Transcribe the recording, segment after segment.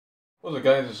What's up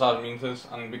guys, it's Sergeant Meters,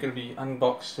 and we're going to be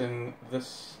unboxing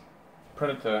this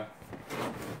Predator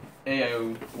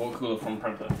AIO water cooler from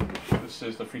Predator. This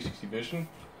is the 360 version,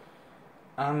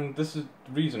 and this is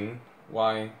the reason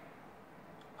why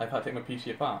I've had to take my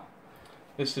PC apart.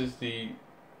 This is the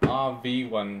RV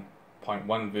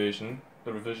 1.1 version,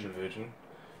 the revision version,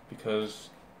 because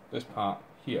this part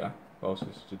here, well,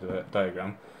 this is the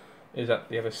diagram, is that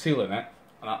they have a seal in it,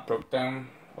 and that broke down,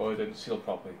 or it didn't seal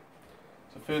properly.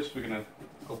 So first we're going to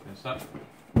open this up,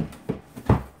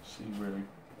 see where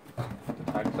the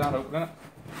tags are, open it.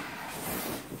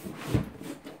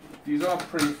 These are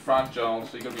pretty fragile,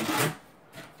 so you've got to be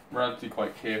relatively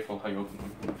quite careful how you open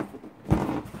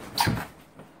them.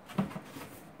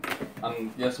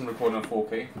 And yes, I'm recording on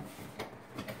 4K,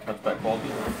 that's better quality.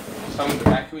 It sounds a bit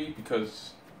echoey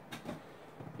because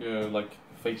you're like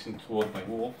facing towards my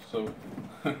wall, so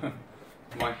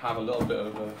might have a little bit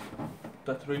of a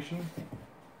deterioration.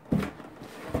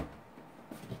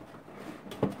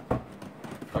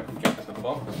 If I can get this in the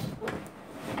box.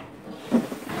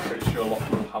 Pretty sure a lot of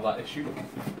people have that issue.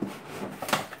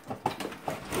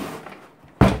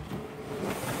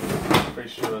 Pretty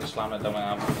sure I'll slam it down my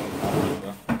arm.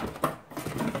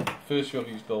 First you have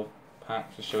these little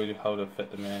packs to show you how to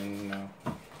fit them in, you know.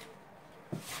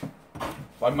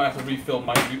 I might have to refill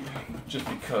my loop just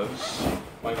because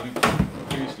my loop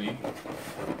previously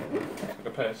took a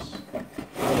piss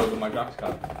all over my graphics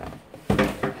card.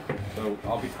 So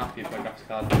I'll be happy if my graphics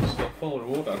card is still full of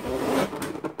water.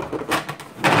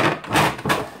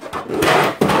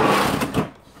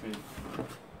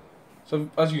 So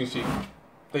as you can see,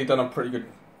 they've done a pretty good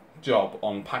job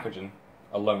on packaging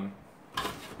alone.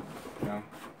 You know,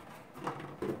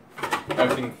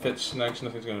 everything fits snug,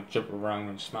 nothing's going to jump around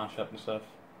and smash up and stuff.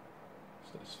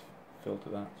 So let's filter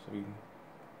that so we can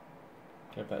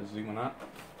get a better zoom on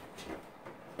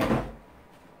that.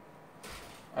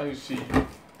 As you see,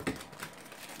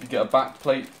 you get a back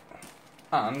plate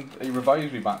and a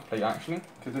revisory back plate actually,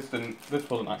 because this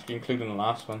wasn't actually included in the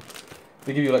last one.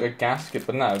 They give you like a gasket,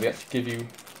 but now they actually give you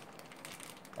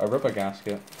a rubber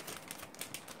gasket.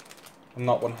 I'm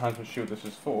not 100% sure what this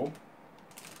is for.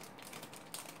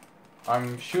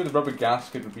 I'm sure the rubber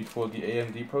gasket would be for the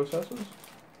AMD processors,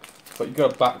 but you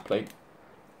got a back plate,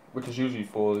 which is usually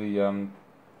for the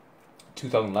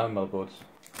 2011 motherboards.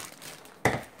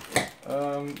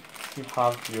 You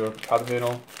have your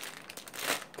kernel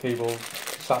cable,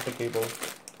 SATA cable.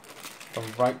 On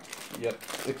the right, yep,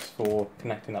 it's for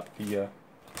connecting up the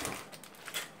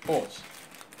ports.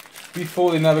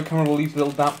 Before they never come with all these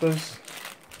little adapters.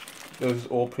 It was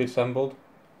all pre-assembled.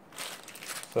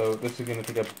 So this is going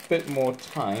to take a bit more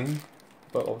time,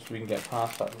 but obviously we can get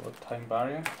past that little time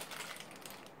barrier.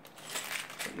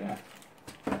 But yeah,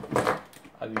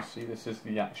 as you see, this is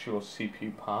the actual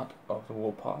CPU part of the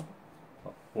wall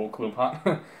cooler part.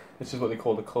 This is what they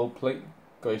call the cold plate.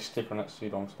 Got a sticker on it so you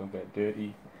don't get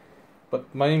dirty.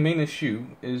 But my main issue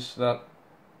is that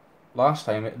last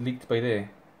time it leaked by there.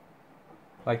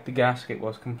 Like the gasket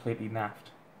was completely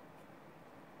naffed.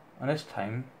 And this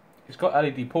time, it's got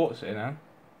LED ports in it now. You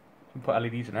can put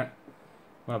LEDs in it.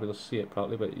 You won't be able to see it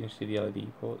probably, but you can see the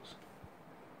LED ports.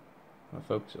 I'm going to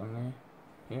focus it on there.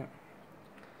 Yeah.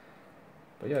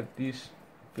 But yeah, these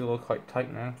feel all quite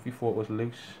tight now. Before it was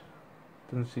loose.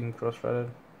 Doesn't seem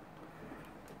cross-threaded.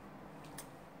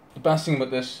 The best thing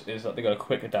about this is that they got a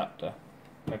quick adapter,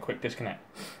 a quick disconnect,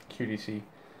 QDC.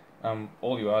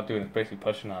 All you are doing is basically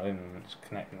pushing that in and it's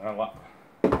connecting it all up.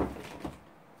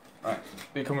 Right,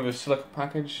 they come with a silica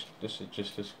package, just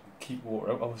to keep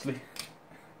water out, obviously.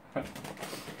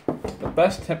 The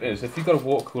best tip is, if you've got a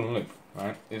water cooling loop,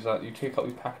 right, is that you take out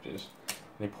these packages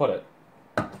and you put it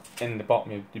in the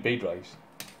bottom of your bay drives.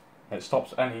 And it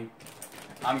stops any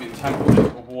ambient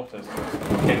temperature or water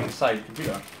getting inside the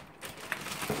computer.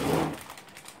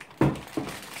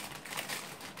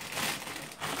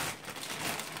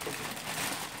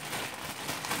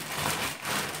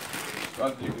 So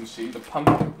as you can see, the pump,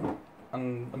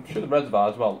 and I'm sure the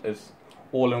reservoir as well, is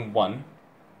all in one,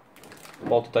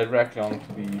 bolted directly onto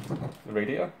the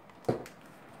radiator.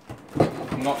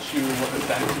 I'm not sure what the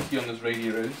density on this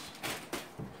radiator is.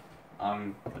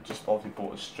 I just obviously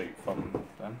bought it straight from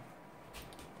them.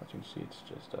 As you can see, it's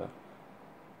just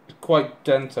it's quite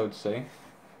dense, I would say,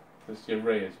 because the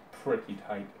array is pretty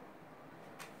tight.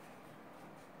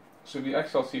 So the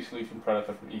XLC solution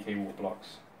Predator from EK water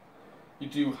blocks, you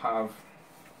do have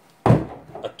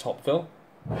a top fill,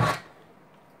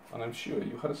 and I'm sure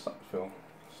you had a side fill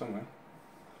somewhere.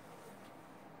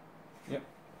 Yep,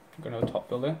 you're going to have a top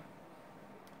fill there,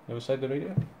 the other side of the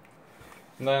radiator.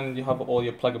 And then you have all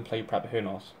your plug and play prep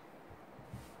kernels,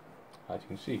 as you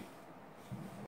can see.